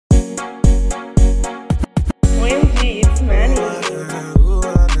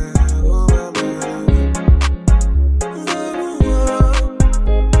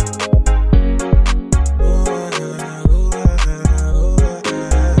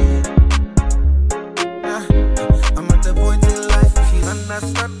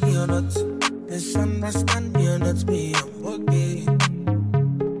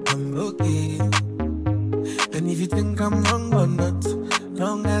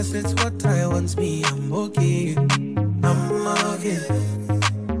glass, it's what I want me. I'm okay. I'm okay.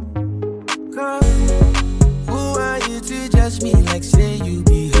 Girl, who are you to judge me like say you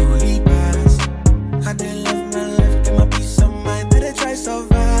be holy past? I didn't live my life, get my peace of mind, did I try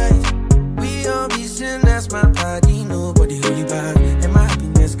survive? We all be sinners, my body, nobody holy back. And my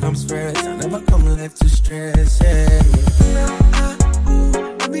happiness comes first, I never come left to stress, yeah.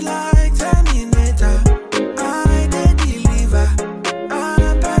 I be like Terminator, I did deliver,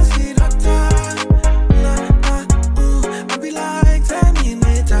 I pass it doctor. I be like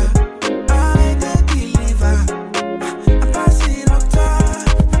Terminator, I did deliver, I pass it doctor.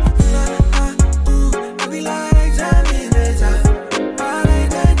 I be like Terminator, I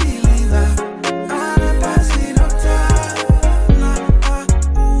did deliver, I pass it doctor.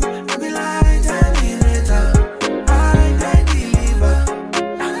 I be like Terminator, I did deliver,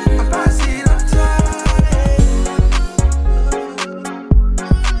 I pass it doctor.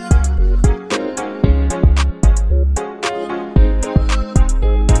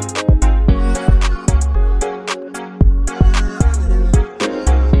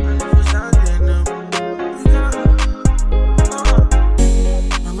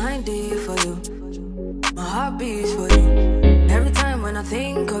 My mind is for you, my heart beats for you. Every time when I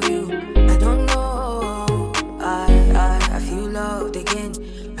think of you,